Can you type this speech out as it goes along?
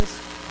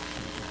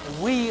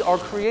we are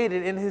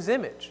created in his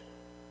image.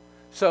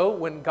 So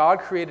when God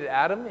created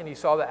Adam and he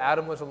saw that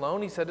Adam was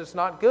alone, he said it's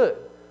not good.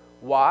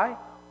 Why?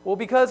 Well,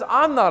 because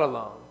I'm not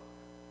alone.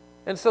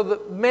 And so the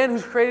man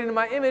who's created in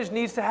my image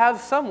needs to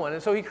have someone.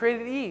 And so he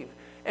created Eve.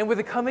 And with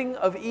the coming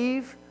of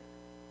Eve,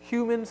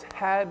 humans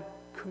had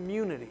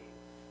community.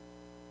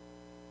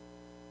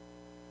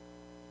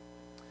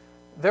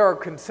 There are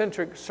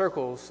concentric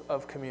circles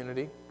of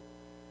community,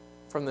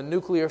 from the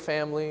nuclear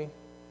family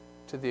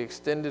to the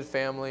extended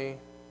family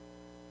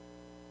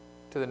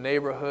to the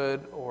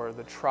neighborhood or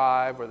the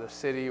tribe or the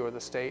city or the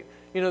state.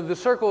 You know, the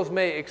circles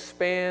may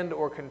expand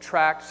or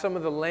contract. Some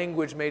of the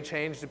language may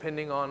change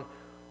depending on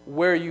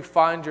where you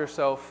find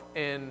yourself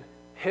in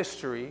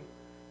history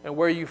and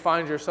where you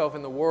find yourself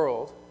in the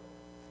world.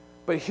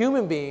 But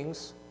human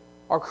beings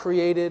are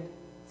created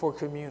for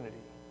community.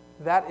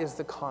 That is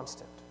the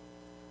constant.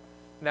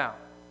 Now,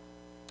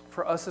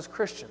 for us as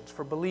Christians,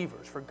 for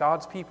believers, for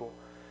God's people,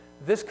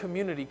 this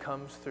community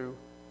comes through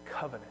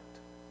covenant.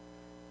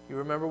 You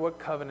remember what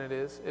covenant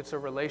is? It's a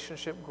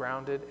relationship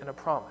grounded in a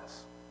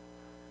promise.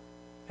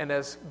 And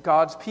as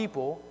God's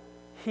people,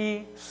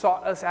 he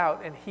sought us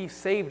out and he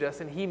saved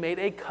us and he made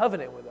a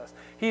covenant with us.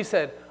 He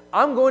said,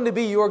 I'm going to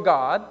be your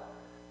God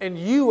and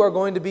you are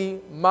going to be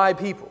my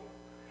people.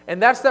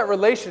 And that's that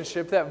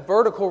relationship, that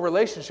vertical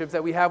relationship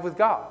that we have with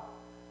God.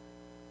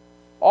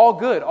 All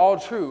good, all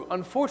true.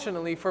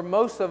 Unfortunately, for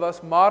most of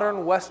us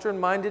modern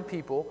Western-minded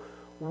people,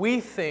 we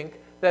think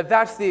that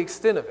that's the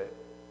extent of it.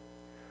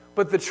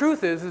 But the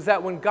truth is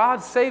that when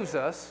God saves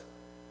us,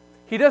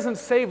 he doesn't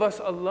save us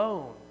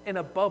alone in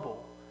a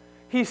bubble.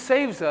 He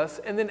saves us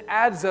and then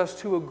adds us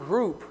to a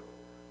group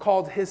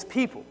called his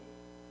people.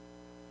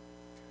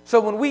 So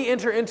when we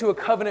enter into a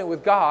covenant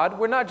with God,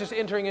 we're not just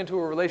entering into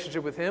a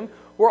relationship with him,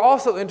 we're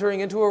also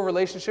entering into a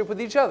relationship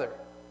with each other.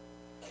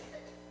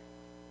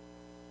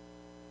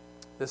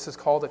 This is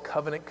called a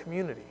covenant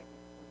community.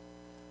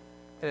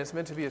 And it's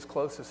meant to be as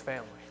close as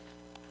family,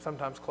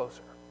 sometimes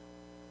closer.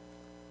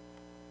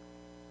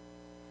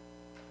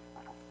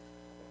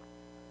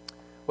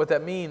 What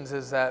that means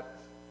is that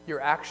your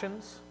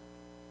actions,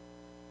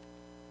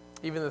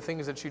 even the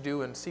things that you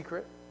do in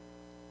secret,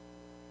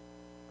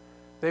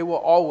 they will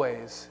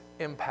always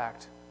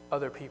impact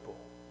other people,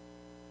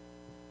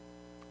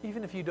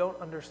 even if you don't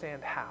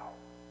understand how.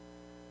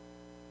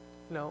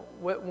 You know,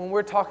 when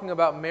we're talking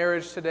about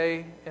marriage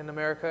today in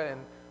America and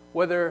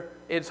whether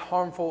it's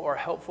harmful or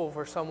helpful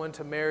for someone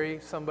to marry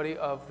somebody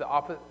of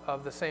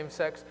the same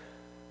sex,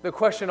 the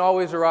question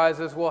always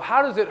arises, well,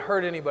 how does it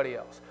hurt anybody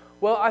else?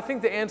 Well, I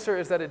think the answer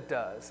is that it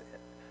does.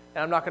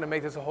 And I'm not going to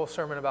make this a whole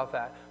sermon about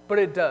that, but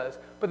it does.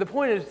 But the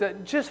point is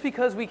that just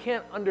because we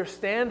can't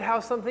understand how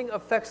something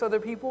affects other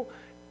people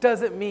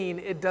doesn't mean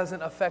it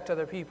doesn't affect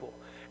other people.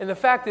 And the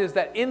fact is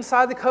that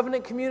inside the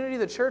covenant community,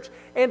 the church,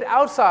 and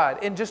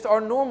outside in just our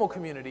normal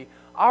community,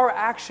 our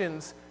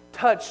actions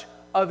touch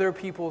other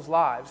people's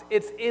lives.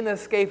 It's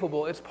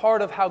inescapable. It's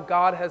part of how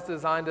God has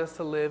designed us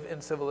to live in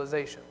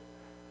civilization.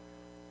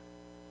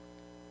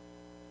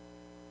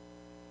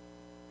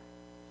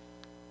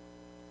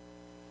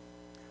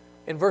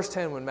 In verse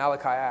 10, when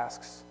Malachi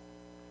asks,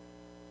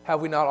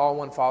 have we not all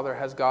one Father?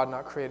 Has God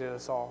not created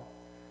us all?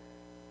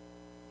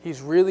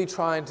 He's really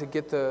trying to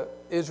get the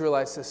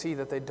Israelites to see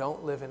that they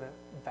don't live in a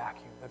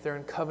vacuum, that they're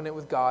in covenant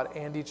with God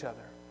and each other,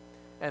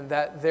 and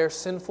that their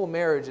sinful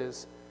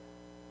marriages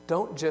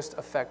don't just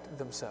affect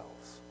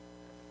themselves.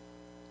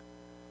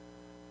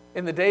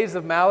 In the days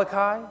of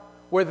Malachi,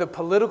 where the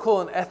political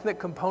and ethnic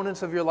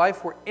components of your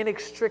life were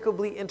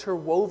inextricably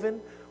interwoven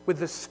with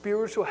the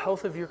spiritual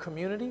health of your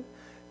community,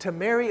 to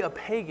marry a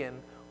pagan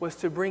was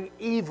to bring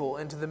evil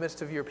into the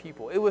midst of your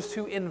people. It was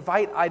to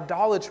invite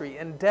idolatry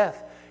and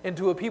death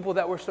into a people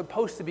that were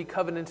supposed to be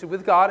covenanted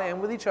with God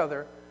and with each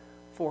other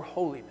for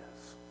holiness.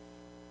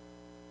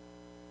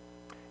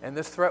 And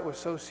this threat was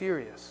so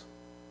serious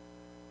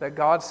that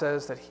God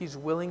says that he's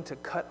willing to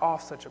cut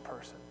off such a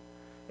person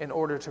in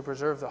order to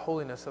preserve the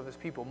holiness of his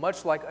people,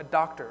 much like a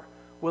doctor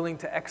willing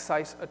to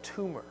excise a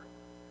tumor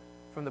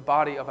from the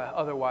body of an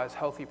otherwise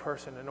healthy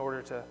person in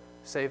order to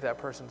save that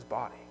person's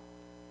body.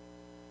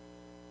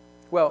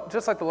 Well,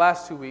 just like the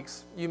last 2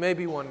 weeks, you may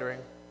be wondering,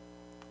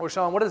 well,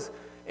 Sean, what does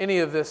any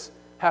of this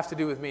have to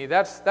do with me?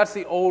 That's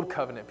the old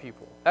covenant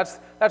people. That's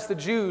the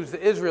Jews,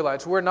 the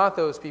Israelites. We're not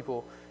those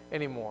people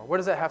anymore. What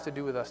does that have to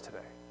do with us today?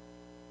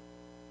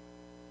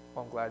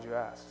 Well, I'm glad you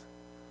asked.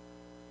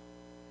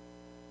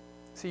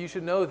 See, you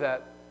should know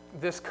that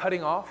this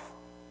cutting off,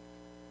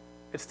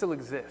 it still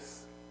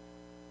exists.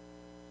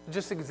 It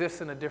just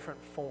exists in a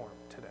different form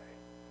today.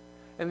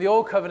 In the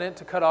old covenant,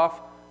 to cut off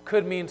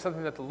could mean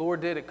something that the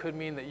Lord did. It could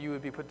mean that you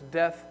would be put to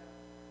death.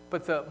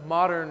 But the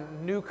modern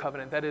new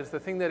covenant, that is the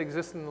thing that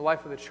exists in the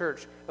life of the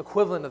church,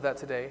 equivalent of that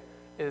today,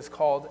 is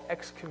called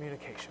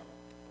excommunication.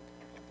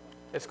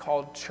 It's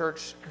called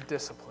church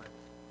discipline.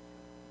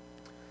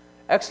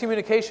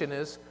 Excommunication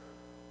is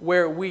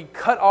where we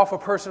cut off a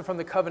person from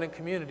the covenant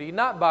community,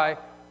 not by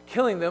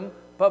killing them,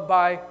 but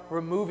by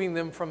removing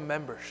them from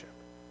membership.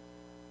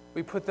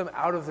 We put them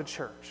out of the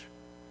church.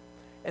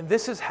 And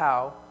this is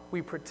how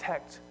we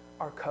protect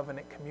our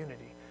covenant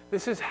community.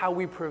 This is how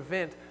we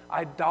prevent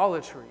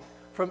idolatry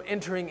from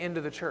entering into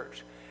the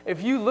church.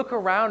 If you look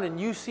around and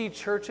you see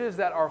churches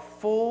that are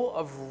full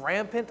of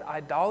rampant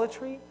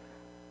idolatry,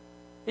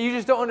 you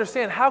just don't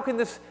understand, how can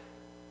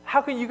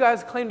you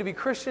guys claim to be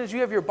Christians?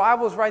 You have your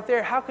Bibles right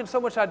there. How can so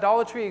much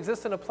idolatry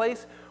exist in a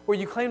place where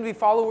you claim to be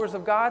followers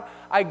of God?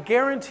 I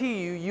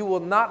guarantee you, you will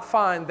not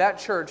find that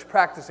church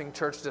practicing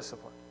church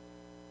discipline.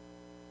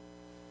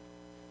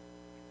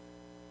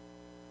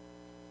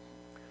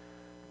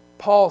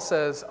 Paul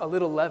says a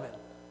little leaven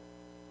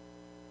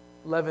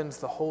leavens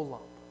the whole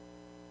lump.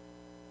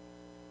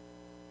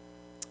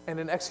 And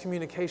in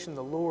excommunication,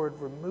 the Lord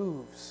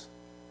removes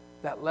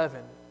that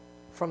leaven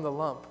from the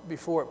lump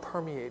before it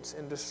permeates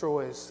and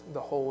destroys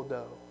the whole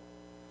dough.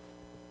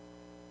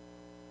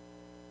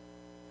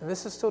 And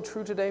this is still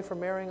true today for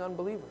marrying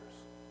unbelievers.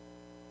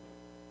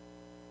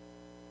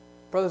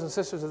 Brothers and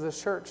sisters of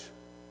this church,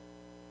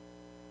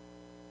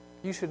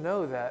 you should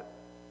know that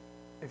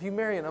if you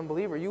marry an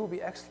unbeliever, you will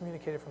be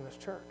excommunicated from this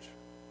church.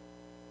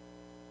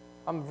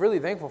 I'm really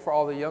thankful for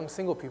all the young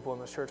single people in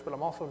this church, but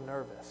I'm also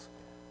nervous.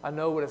 I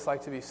know what it's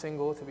like to be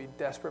single, to be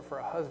desperate for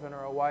a husband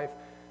or a wife,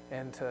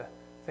 and to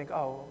think,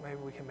 oh, maybe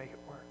we can make it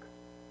work.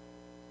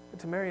 But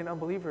to marry an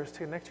unbeliever is to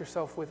connect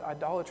yourself with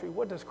idolatry.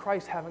 What does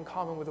Christ have in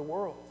common with the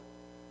world?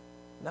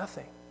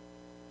 Nothing.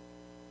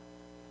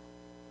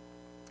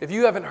 If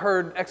you haven't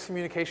heard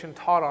excommunication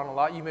taught on a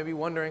lot, you may be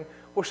wondering,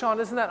 well, Sean,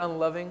 isn't that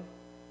unloving?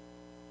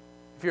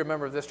 If you're a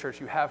member of this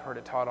church, you have heard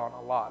it taught on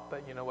a lot,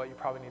 but you know what? You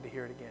probably need to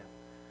hear it again.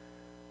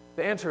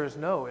 The answer is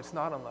no, it's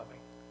not unloving.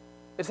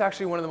 It's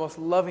actually one of the most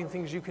loving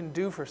things you can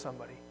do for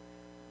somebody.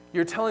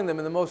 You're telling them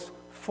in the most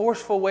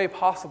forceful way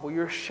possible.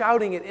 You're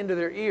shouting it into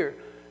their ear.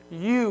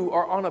 You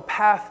are on a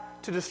path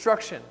to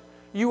destruction.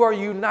 You are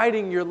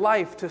uniting your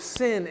life to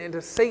sin and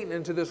to Satan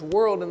and to this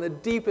world in the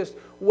deepest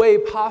way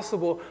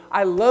possible.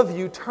 I love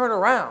you, turn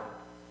around.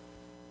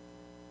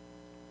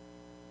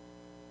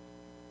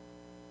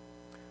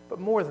 But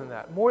more than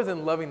that, more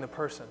than loving the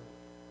person,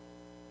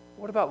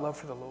 what about love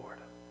for the Lord?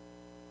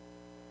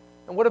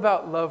 And what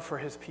about love for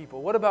his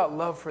people? What about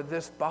love for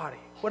this body?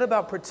 What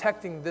about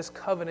protecting this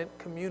covenant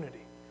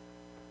community?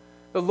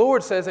 The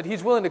Lord says that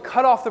he's willing to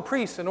cut off the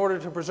priests in order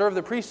to preserve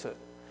the priesthood.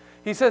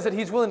 He says that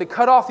he's willing to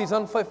cut off these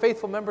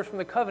unfaithful members from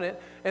the covenant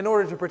in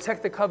order to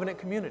protect the covenant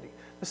community.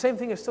 The same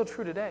thing is still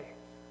true today.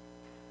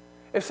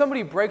 If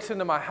somebody breaks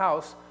into my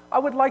house, I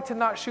would like to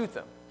not shoot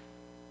them.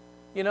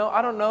 You know,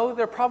 I don't know,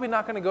 they're probably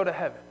not going to go to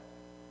heaven.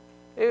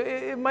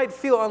 It might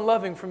feel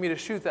unloving for me to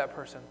shoot that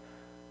person.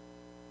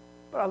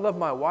 But I love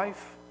my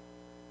wife,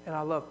 and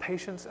I love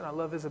Patience, and I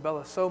love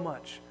Isabella so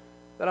much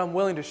that I'm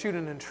willing to shoot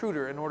an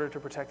intruder in order to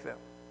protect them.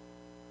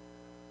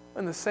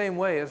 In the same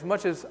way, as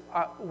much as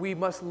we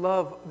must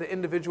love the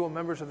individual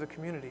members of the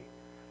community,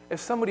 if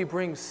somebody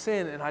brings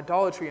sin and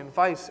idolatry and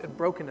vice and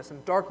brokenness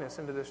and darkness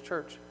into this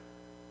church,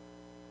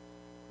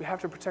 we have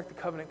to protect the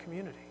covenant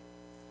community.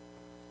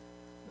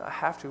 Not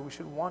have to, we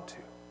should want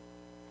to.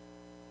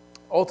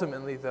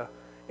 Ultimately, the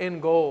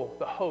end goal,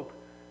 the hope,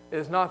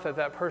 is not that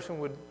that person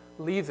would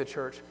leave the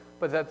church,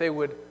 but that they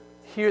would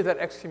hear that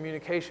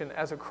excommunication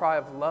as a cry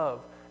of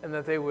love, and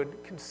that they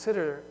would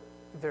consider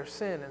their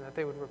sin, and that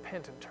they would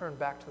repent and turn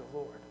back to the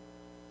Lord.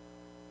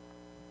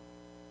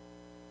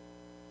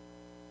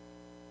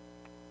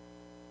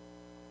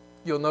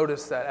 You'll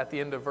notice that at the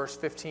end of verse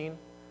 15,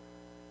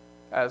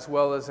 as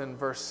well as in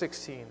verse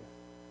 16,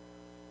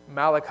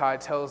 Malachi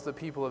tells the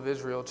people of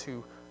Israel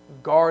to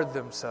guard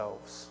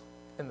themselves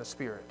in the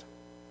Spirit.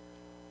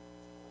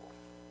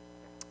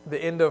 The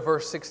end of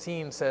verse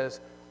 16 says,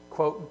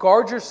 quote,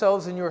 guard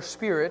yourselves in your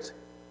spirit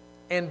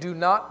and do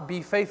not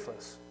be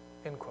faithless,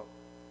 end quote.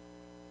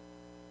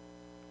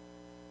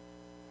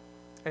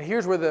 And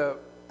here's where the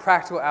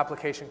practical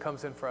application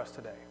comes in for us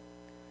today.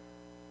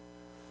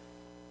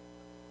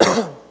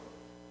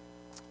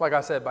 Like I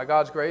said, by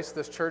God's grace,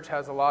 this church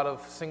has a lot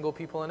of single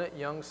people in it,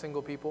 young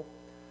single people.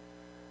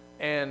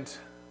 And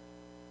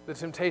the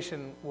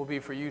temptation will be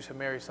for you to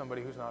marry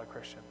somebody who's not a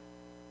Christian.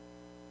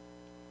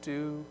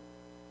 Do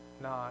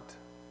not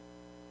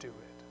do it.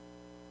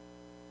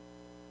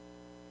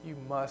 You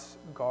must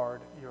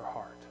guard your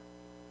heart.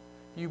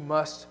 You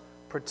must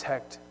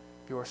protect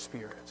your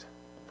spirit.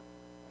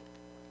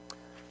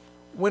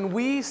 When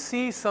we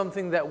see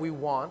something that we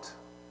want,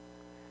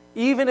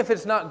 even if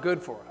it's not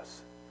good for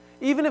us,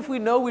 even if we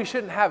know we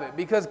shouldn't have it,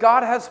 because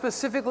God has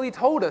specifically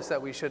told us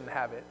that we shouldn't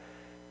have it,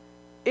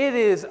 it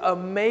is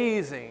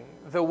amazing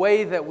the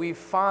way that we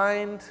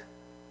find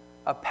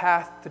a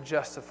path to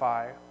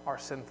justify our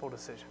sinful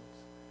decisions.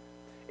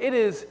 It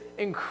is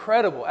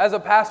incredible as a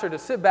pastor to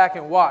sit back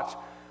and watch.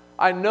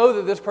 I know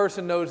that this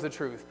person knows the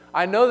truth.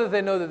 I know that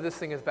they know that this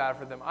thing is bad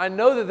for them. I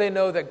know that they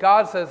know that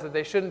God says that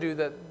they shouldn't do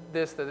that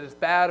it's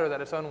bad or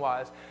that it's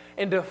unwise.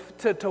 And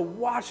to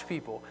watch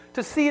people,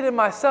 to see it in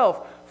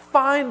myself,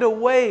 find a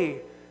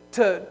way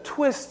to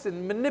twist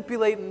and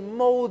manipulate and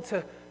mold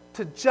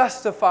to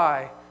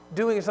justify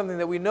doing something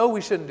that we know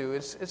we shouldn't do.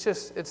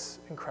 It's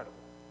incredible.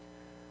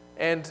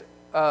 And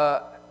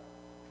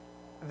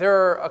there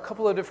are a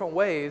couple of different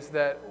ways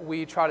that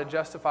we try to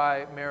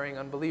justify marrying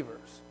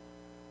unbelievers.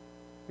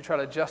 We try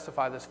to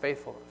justify this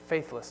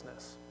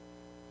faithlessness.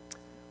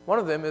 One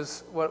of them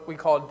is what we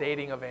call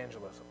dating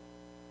evangelism,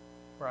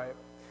 right?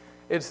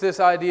 It's this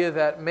idea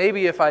that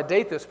maybe if I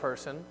date this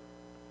person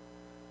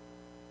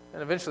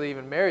and eventually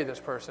even marry this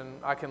person,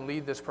 I can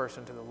lead this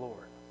person to the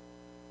Lord.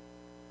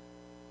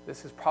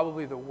 This is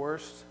probably the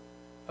worst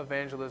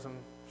evangelism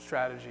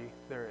strategy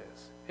there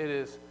is. It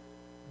is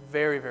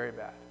very, very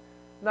bad.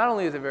 Not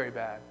only is it very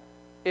bad,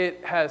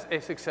 it has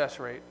a success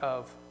rate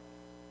of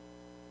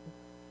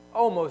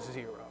almost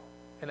zero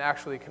in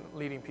actually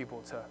leading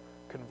people to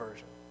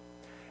conversion.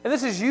 And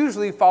this is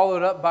usually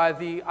followed up by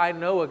the I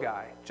know a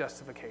guy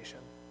justification,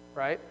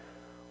 right?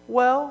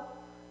 Well,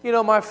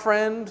 my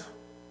friend,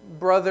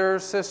 brother,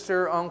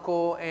 sister,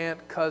 uncle,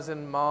 aunt,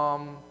 cousin,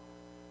 mom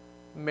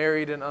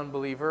married an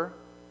unbeliever.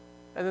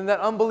 And then that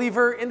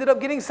unbeliever ended up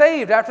getting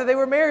saved after they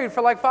were married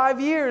for like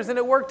 5 years, and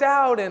it worked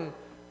out. And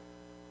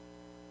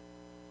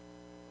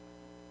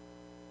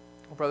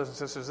brothers and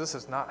sisters, this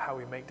is not how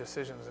we make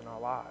decisions in our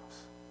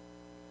lives.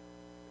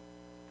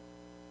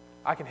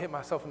 I can hit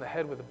myself in the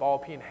head with a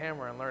ball-peen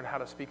hammer and learn how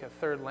to speak a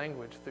third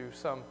language through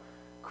some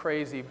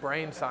crazy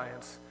brain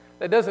science.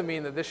 That doesn't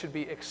mean that this should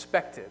be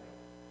expected.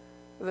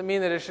 It doesn't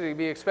mean that it should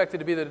be expected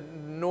to be the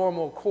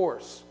normal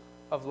course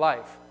of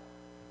life.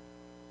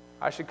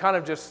 I should kind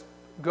of just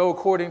go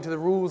according to the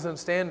rules and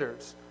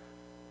standards.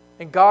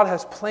 And God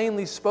has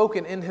plainly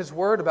spoken in His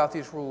Word about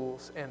these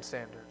rules and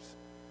standards.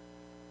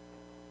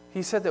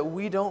 He said that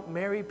we don't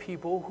marry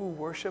people who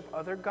worship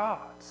other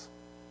gods.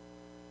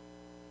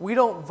 We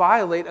don't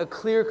violate a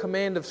clear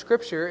command of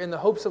Scripture in the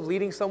hopes of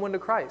leading someone to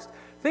Christ.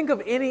 Think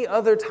of any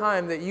other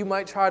time that you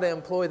might try to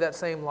employ that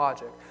same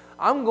logic.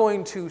 I'm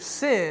going to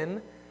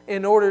sin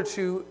in order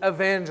to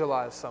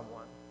evangelize someone.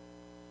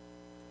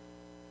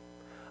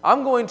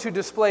 I'm going to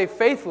display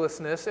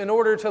faithlessness in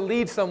order to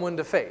lead someone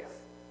to faith.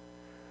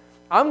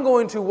 I'm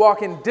going to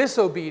walk in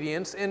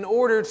disobedience in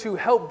order to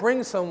help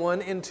bring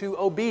someone into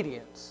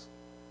obedience.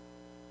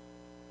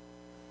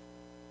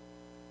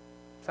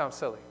 Sounds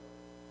silly,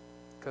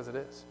 because it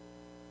is.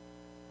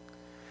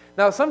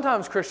 Now,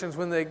 sometimes Christians,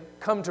 when they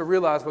come to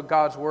realize what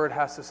God's Word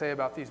has to say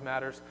about these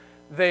matters,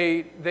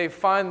 they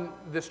find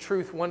this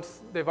truth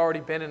once they've already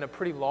been in a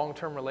pretty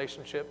long-term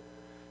relationship.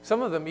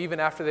 Some of them even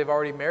after they've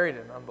already married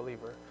an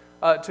unbeliever.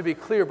 To be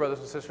clear, brothers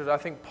and sisters, I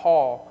think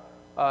Paul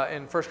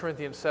in 1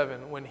 Corinthians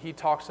 7, when he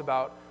talks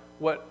about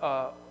what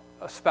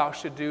a spouse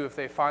should do if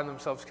they find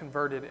themselves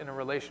converted in a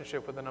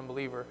relationship with an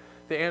unbeliever,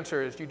 the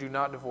answer is you do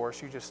not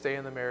divorce, you just stay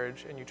in the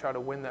marriage and you try to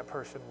win that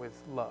person with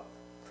love.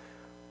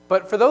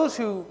 But for those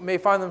who may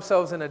find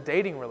themselves in a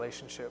dating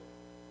relationship,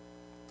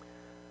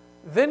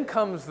 then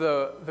comes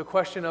the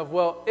question of,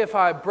 well, if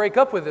I break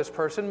up with this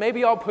person,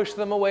 maybe I'll push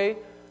them away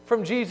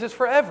from Jesus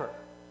forever.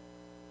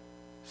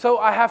 So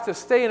I have to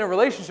stay in a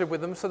relationship with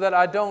them so that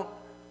I don't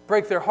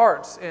break their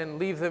hearts and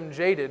leave them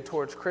jaded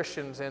towards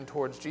Christians and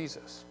towards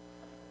Jesus.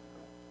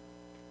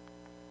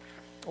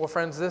 Well,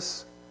 friends,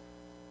 this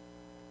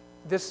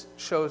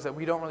shows that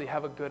we don't really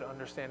have a good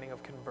understanding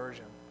of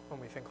conversion when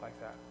we think like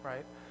that,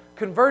 right?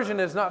 Conversion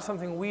is not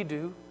something we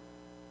do.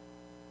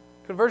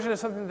 Conversion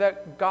is something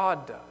that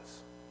God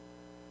does.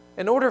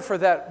 In order for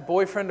that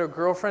boyfriend or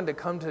girlfriend to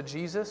come to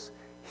Jesus,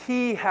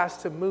 He has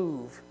to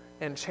move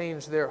and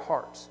change their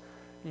hearts.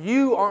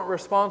 You aren't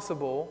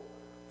responsible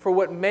for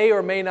what may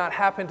or may not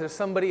happen to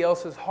somebody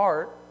else's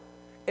heart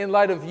in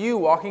light of you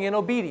walking in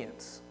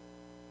obedience.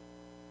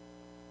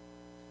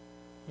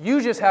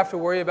 You just have to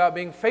worry about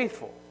being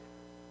faithful.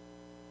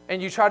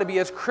 And you try to be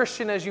as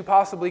Christian as you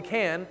possibly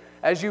can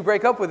as you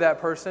break up with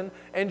that person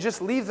and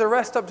just leave the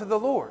rest up to the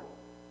Lord.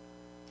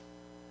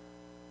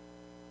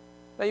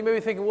 Now you may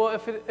be thinking, well,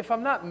 if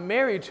I'm not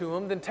married to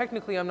him, then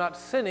technically I'm not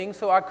sinning,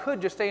 so I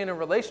could just stay in a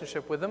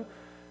relationship with them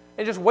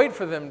and just wait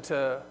for them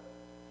to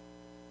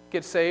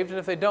get saved, and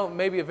if they don't,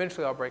 maybe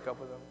eventually I'll break up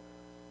with them.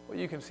 Well,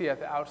 you can see at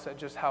the outset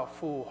just how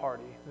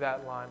foolhardy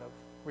that line of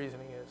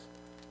reasoning is.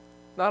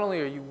 Not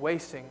only are you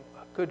wasting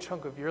a good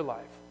chunk of your life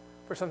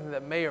for something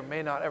that may or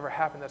may not ever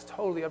happen, that's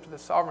totally up to the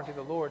sovereignty of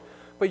the Lord,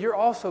 but you're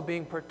also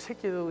being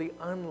particularly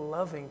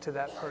unloving to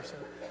that person,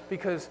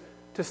 because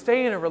to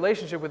stay in a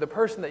relationship with a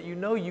person that you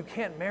know you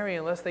can't marry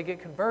unless they get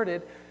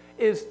converted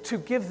is to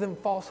give them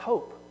false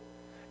hope.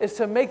 It's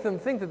to make them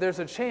think that there's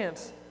a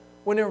chance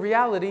when in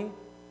reality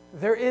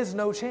there is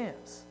no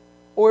chance.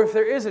 Or if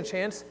there is a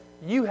chance,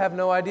 you have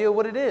no idea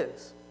what it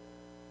is.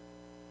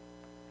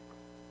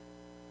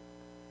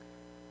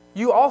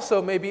 You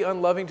also may be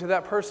unloving to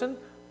that person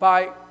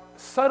by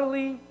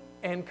subtly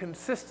and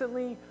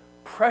consistently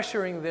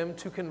pressuring them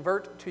to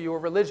convert to your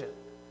religion.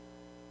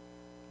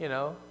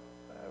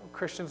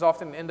 Christians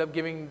often end up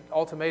giving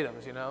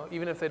ultimatums,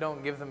 even if they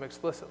don't give them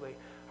explicitly.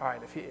 All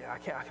right,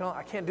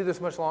 I can't do this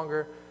much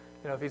longer.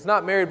 If he's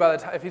not married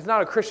if he's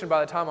not a Christian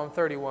by the time I'm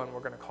 31, we're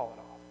going to call it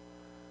off.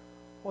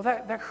 Well,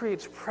 that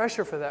creates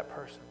pressure for that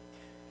person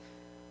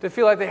to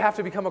feel like they have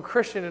to become a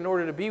Christian in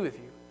order to be with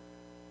you.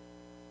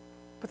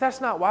 But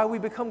that's not why we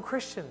become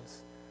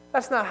Christians.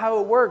 That's not how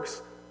it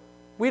works.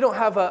 We don't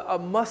have a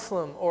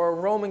Muslim or a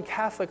Roman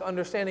Catholic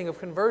understanding of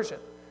conversion.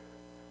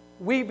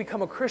 We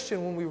become a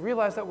Christian when we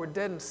realize that we're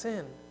dead in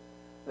sin,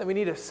 that we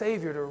need a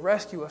Savior to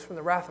rescue us from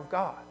the wrath of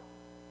God.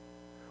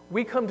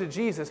 We come to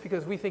Jesus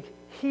because we think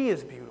He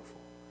is beautiful,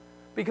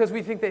 because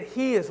we think that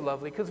He is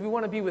lovely, because we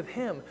want to be with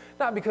Him,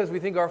 not because we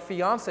think our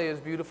fiance is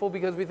beautiful,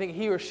 because we think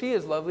he or she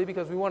is lovely,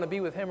 because we want to be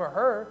with him or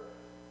her.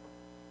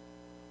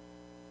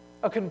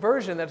 A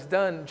conversion that's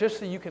done just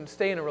so you can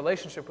stay in a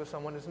relationship with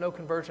someone is no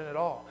conversion at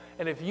all.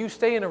 And if you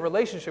stay in a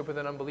relationship with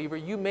an unbeliever,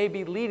 you may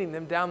be leading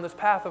them down this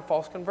path of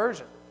false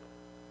conversion.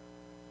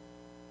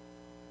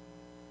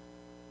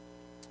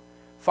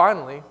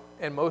 Finally,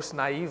 and most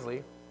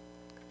naively,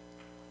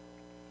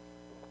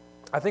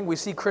 I think we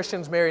see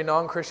Christians marry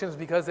non-Christians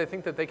because they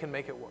think that they can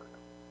make it work.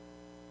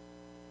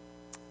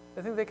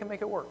 They think they can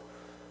make it work.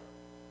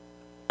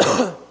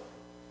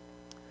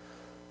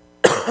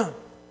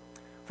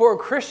 For a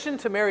Christian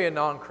to marry a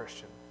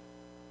non-Christian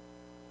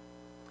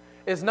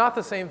is not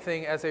the same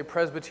thing as a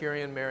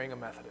Presbyterian marrying a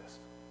Methodist.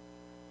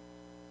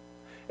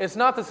 It's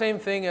not the same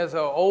thing as an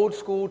old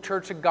school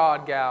Church of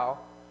God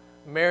gal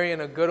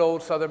marrying a good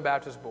old Southern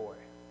Baptist boy.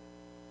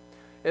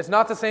 It's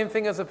not the same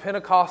thing as a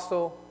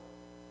Pentecostal,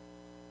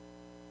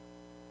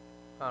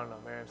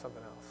 marrying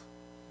something else.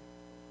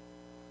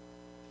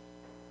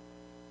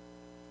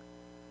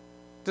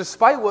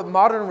 Despite what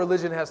modern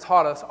religion has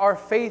taught us, our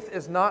faith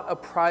is not a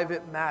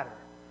private matter.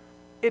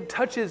 It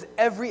touches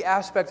every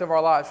aspect of our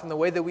lives, from the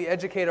way that we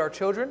educate our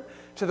children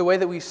to the way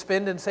that we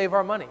spend and save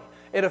our money.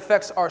 It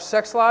affects our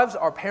sex lives,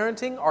 our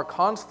parenting, our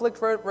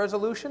conflict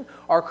resolution,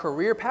 our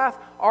career path,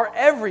 our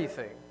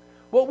everything.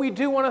 What we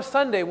do on a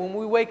Sunday when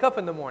we wake up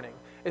in the morning.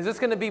 Is this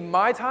going to be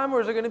my time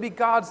or is it going to be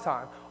God's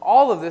time?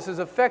 All of this is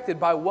affected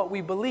by what we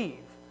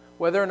believe,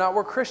 whether or not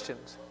we're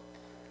Christians.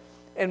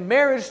 And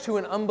marriage to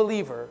an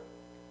unbeliever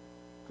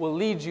will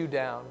lead you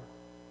down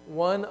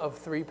one of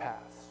three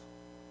paths.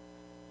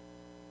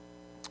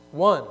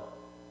 1,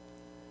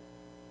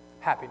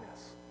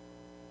 happiness.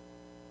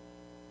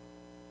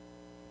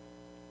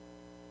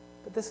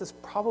 But this is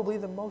probably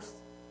the most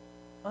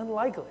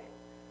unlikely,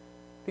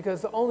 because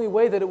the only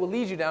way that it will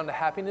lead you down to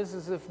happiness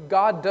is if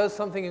God does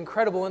something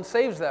incredible and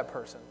saves that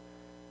person.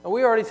 And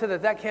we already said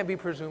that that can't be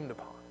presumed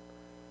upon.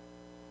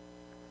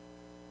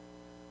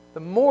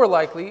 The more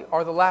likely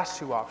are the last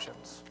two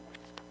options.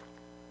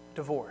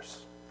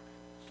 Divorce.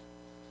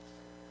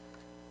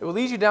 It will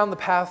lead you down the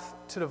path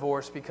to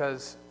divorce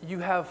because you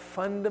have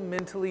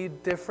fundamentally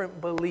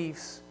different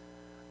beliefs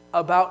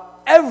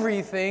about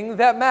everything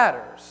that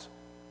matters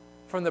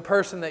from the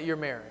person that you're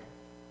marrying.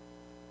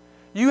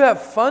 You have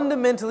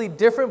fundamentally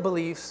different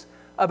beliefs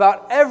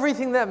about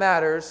everything that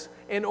matters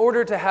in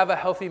order to have a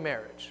healthy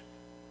marriage.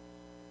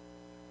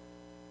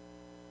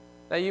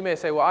 Now you may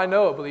say, well, I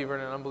know a believer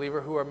and an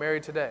unbeliever who are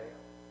married today.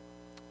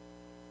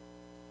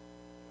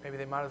 Maybe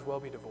they might as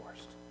well be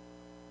divorced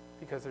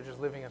because they're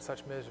just living in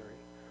such misery.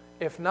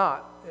 If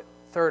not,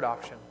 third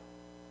option,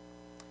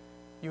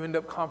 you end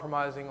up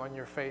compromising on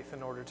your faith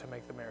in order to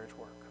make the marriage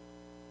work.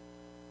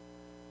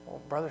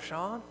 Well, Brother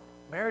Sean,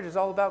 marriage is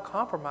all about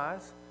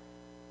compromise.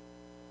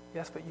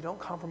 Yes, but you don't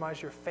compromise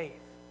your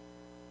faith.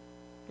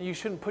 You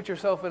shouldn't put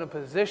yourself in a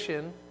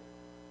position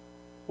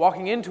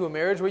walking into a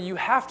marriage where you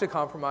have to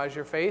compromise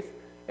your faith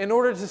in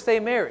order to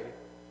stay married,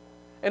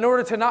 in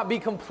order to not be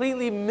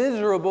completely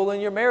miserable in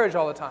your marriage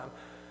all the time.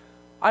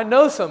 I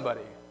know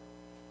somebody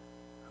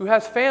who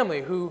has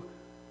family who,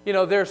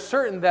 they're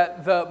certain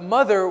that the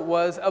mother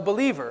was a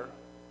believer,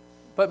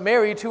 but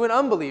married to an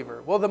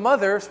unbeliever. Well, the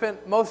mother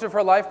spent most of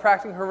her life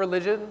practicing her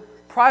religion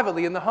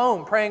privately in the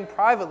home, praying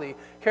privately,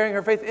 carrying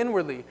her faith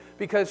inwardly,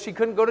 because she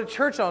couldn't go to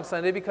church on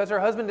Sunday because her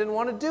husband didn't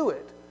want to do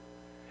it.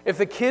 If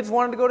the kids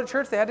wanted to go to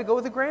church, they had to go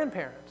with the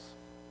grandparents.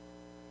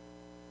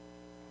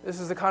 This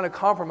is the kind of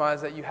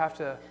compromise that you have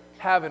to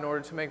have in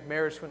order to make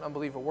marriage to an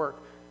unbeliever work.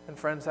 And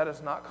friends, that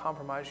is not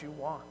compromise you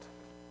want.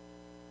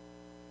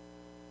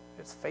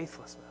 It's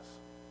faithlessness.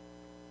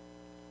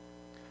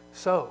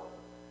 So,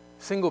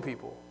 single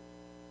people,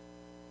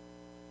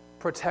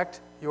 protect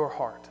your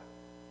heart.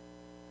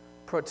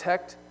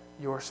 Protect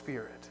your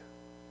spirit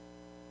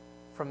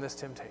from this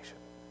temptation.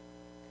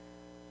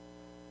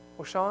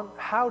 Well, Sean,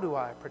 how do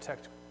I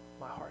protect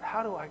my heart?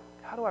 How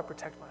do I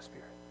protect my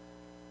spirit?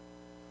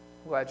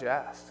 I'm glad you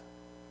asked.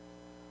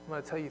 I'm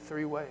going to tell you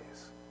 3 ways.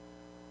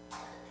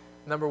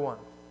 Number 1,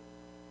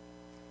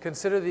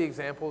 consider the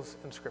examples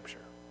in Scripture.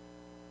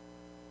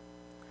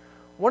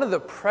 One of the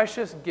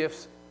precious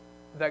gifts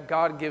that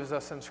God gives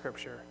us in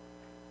Scripture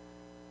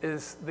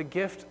is the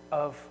gift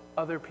of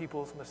other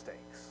people's mistakes.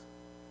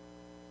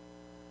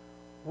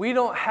 We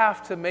don't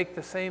have to make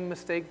the same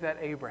mistake that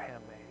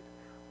Abraham made,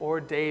 or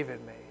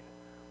David made,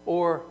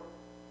 or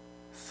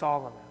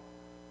Solomon.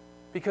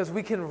 Because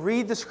we can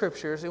read the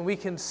Scriptures and we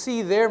can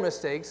see their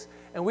mistakes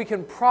and we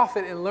can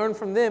profit and learn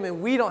from them,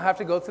 and we don't have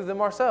to go through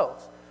them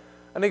ourselves.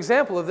 An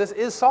example of this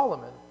is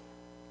Solomon.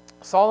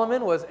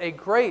 Solomon was a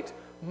great,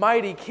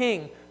 mighty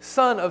king,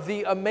 son of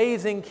the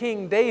amazing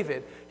King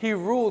David. He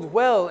ruled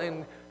well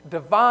in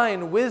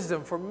divine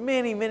wisdom for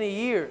many, many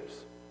years.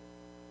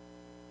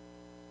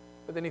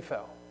 but then he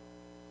fell.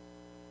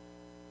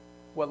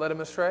 What led him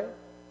astray?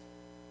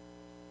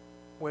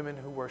 Women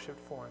who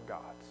worshiped foreign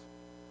gods.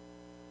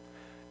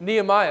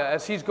 Nehemiah,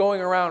 as he's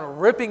going around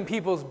ripping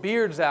people's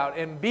beards out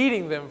and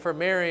beating them for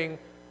marrying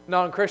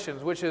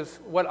non-Christians, which is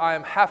what I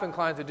am half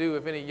inclined to do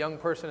if any young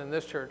person in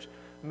this church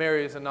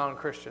marries a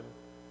non-Christian.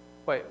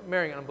 Wait,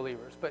 marrying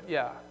unbelievers. But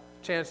yeah,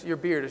 chance your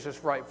beard is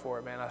just ripe for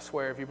it, man. I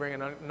swear, if you bring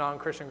a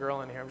non-Christian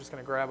girl in here, I'm just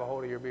going to grab a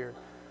hold of your beard.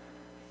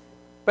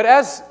 But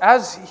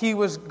as he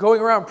was going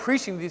around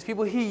preaching to these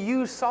people, he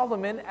used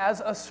Solomon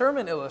as a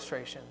sermon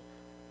illustration.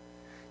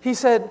 He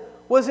said,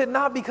 was it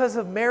not because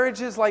of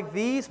marriages like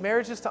these,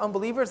 marriages to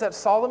unbelievers, that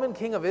Solomon,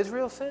 king of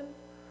Israel, sinned?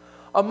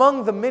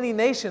 Among the many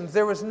nations,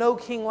 there was no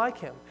king like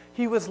him.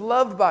 He was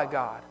loved by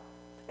God,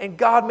 and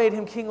God made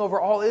him king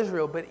over all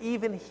Israel, but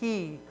even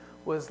he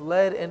was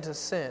led into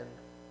sin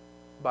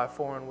by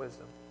foreign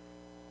wisdom.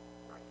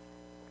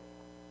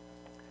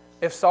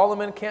 If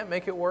Solomon can't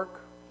make it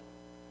work,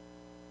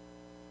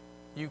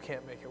 you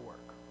can't make it work.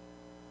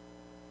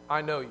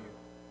 I know you.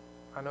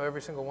 I know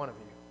every single one of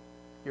you.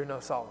 You're no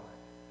Solomon.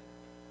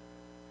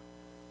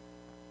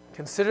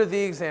 Consider the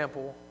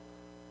example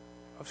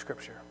of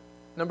Scripture.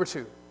 Number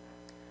 2.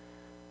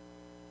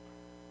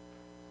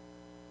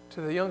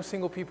 To the young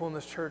single people in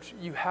this church,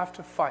 you have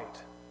to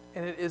fight.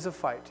 And it is a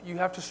fight. You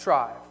have to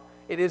strive.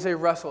 It is a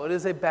wrestle. It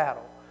is a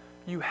battle.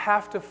 You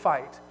have to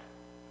fight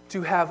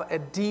to have a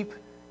deep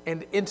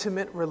and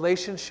intimate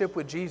relationship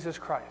with Jesus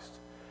Christ.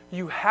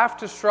 You have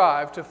to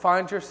strive to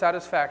find your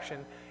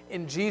satisfaction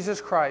in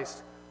Jesus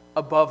Christ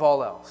above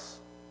all else.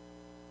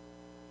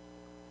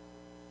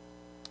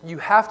 You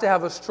have to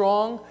have a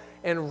strong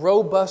and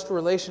robust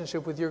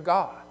relationship with your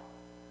God.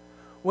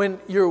 When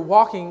you're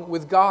walking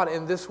with God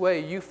in this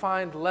way, you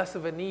find less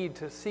of a need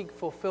to seek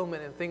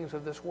fulfillment in things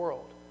of this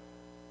world.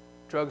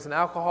 Drugs and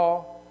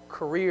alcohol,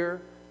 career,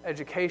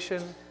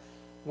 education,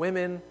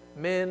 women,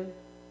 men.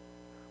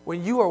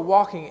 When you are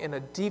walking in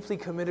a deeply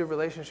committed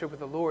relationship with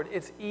the Lord,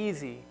 it's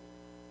easy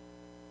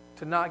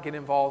to not get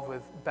involved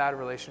with bad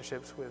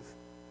relationships with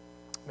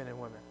men and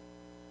women,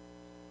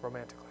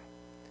 romantically.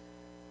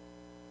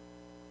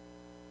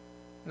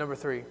 Number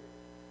 3,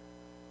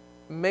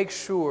 make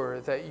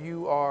sure that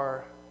you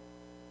are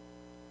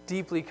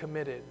deeply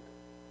committed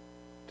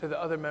to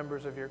the other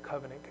members of your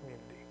covenant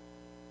community.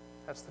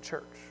 That's the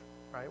church,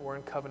 right? We're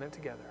in covenant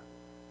together.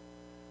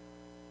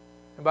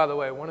 And by the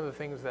way, one of the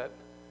things that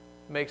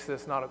makes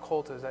this not a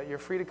cult is that you're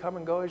free to come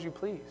and go as you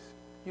please.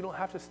 You don't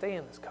have to stay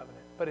in this covenant.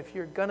 But if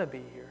you're going to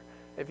be here,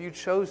 if you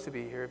chose to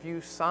be here, if you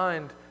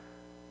signed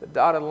the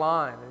dotted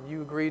line and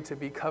you agreed to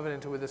be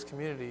covenanted with this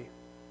community,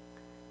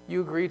 you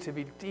agreed to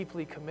be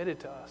deeply committed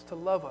to us, to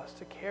love us,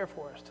 to care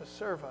for us, to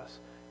serve us,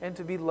 and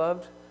to be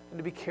loved and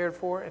to be cared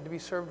for and to be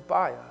served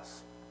by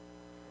us.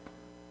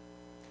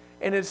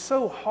 And it's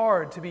so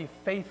hard to be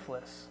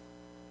faithless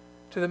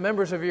to the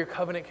members of your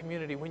covenant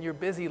community when you're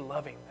busy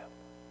loving them.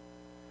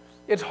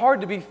 It's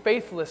hard to be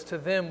faithless to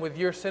them with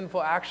your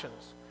sinful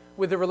actions,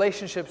 with the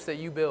relationships that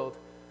you build,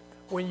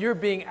 when you're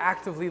being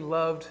actively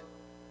loved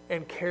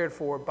and cared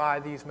for by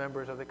these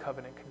members of the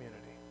covenant community.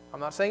 I'm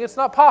not saying it's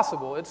not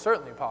possible. It's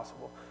certainly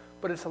possible.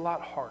 But it's a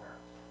lot harder.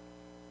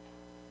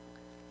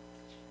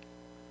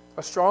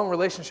 A strong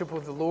relationship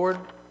with the Lord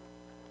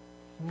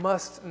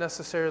must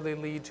necessarily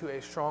lead to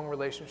a strong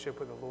relationship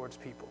with the Lord's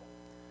people.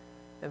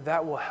 And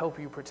that will help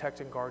you protect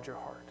and guard your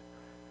heart.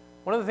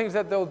 One of the things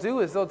that they'll do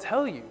is they'll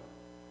tell you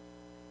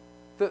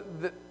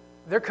that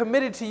they're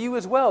committed to you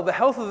as well. The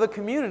health of the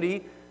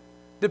community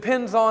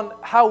depends on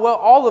how well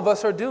all of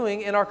us are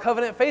doing in our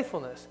covenant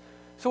faithfulness.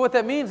 So what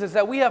that means is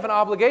that we have an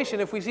obligation.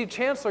 If we see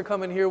Chancellor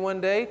come in here one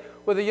day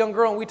with a young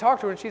girl and we talk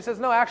to her and she says,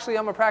 no, actually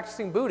I'm a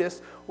practicing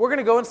Buddhist, we're going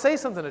to go and say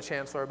something to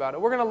Chancellor about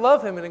it. We're going to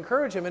love him and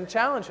encourage him and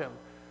challenge him.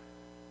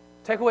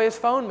 Take away his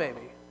phone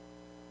maybe.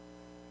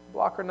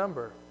 Block her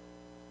number.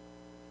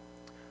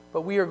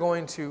 But we are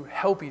going to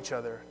help each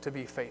other to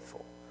be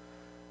faithful.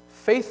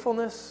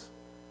 Faithfulness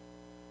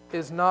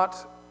is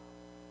not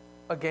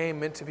a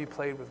game meant to be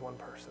played with one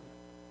person.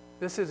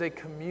 This is a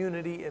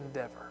community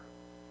endeavor.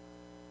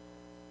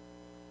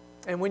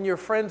 And when your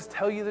friends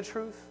tell you the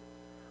truth,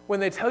 when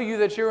they tell you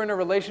that you're in a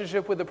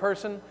relationship with a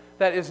person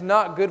that is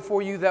not good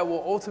for you, that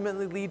will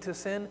ultimately lead to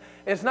sin,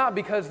 it's not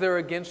because they're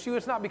against you.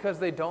 It's not because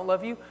they don't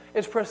love you.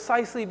 It's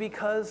precisely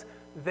because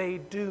they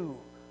do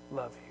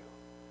love you.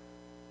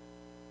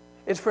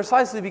 It's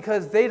precisely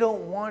because they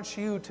don't want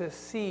you to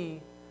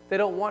see, they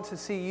don't want to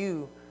see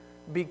you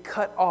be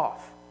cut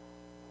off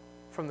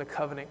from the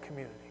covenant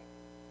community.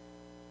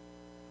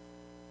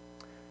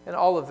 And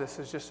all of this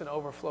is just an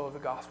overflow of the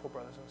gospel,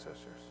 brothers and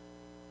sisters.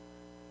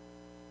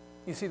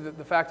 You see,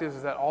 the fact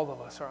is that all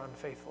of us are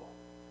unfaithful.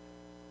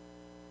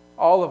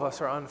 All of us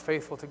are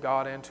unfaithful to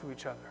God and to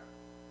each other.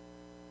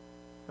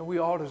 And we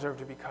all deserve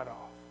to be cut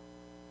off.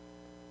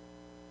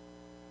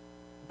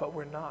 But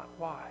we're not.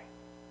 Why?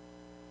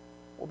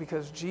 Well,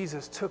 because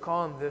Jesus took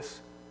on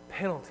this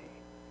penalty.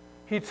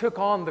 He took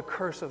on the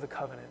curse of the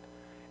covenant.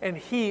 And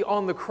he,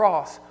 on the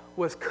cross,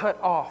 was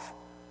cut off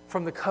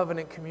from the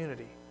covenant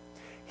community.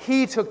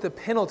 He took the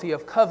penalty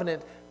of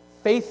covenant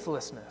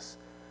faithlessness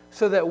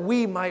so that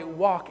we might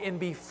walk and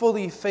be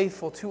fully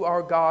faithful to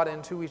our God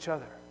and to each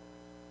other.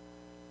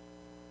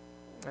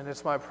 And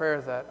it's my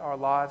prayer that our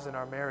lives and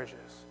our marriages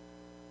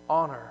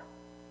honor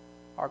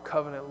our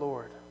covenant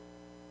Lord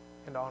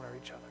and honor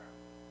each other.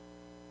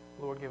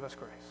 Lord, give us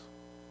grace.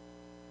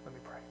 Let me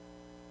pray.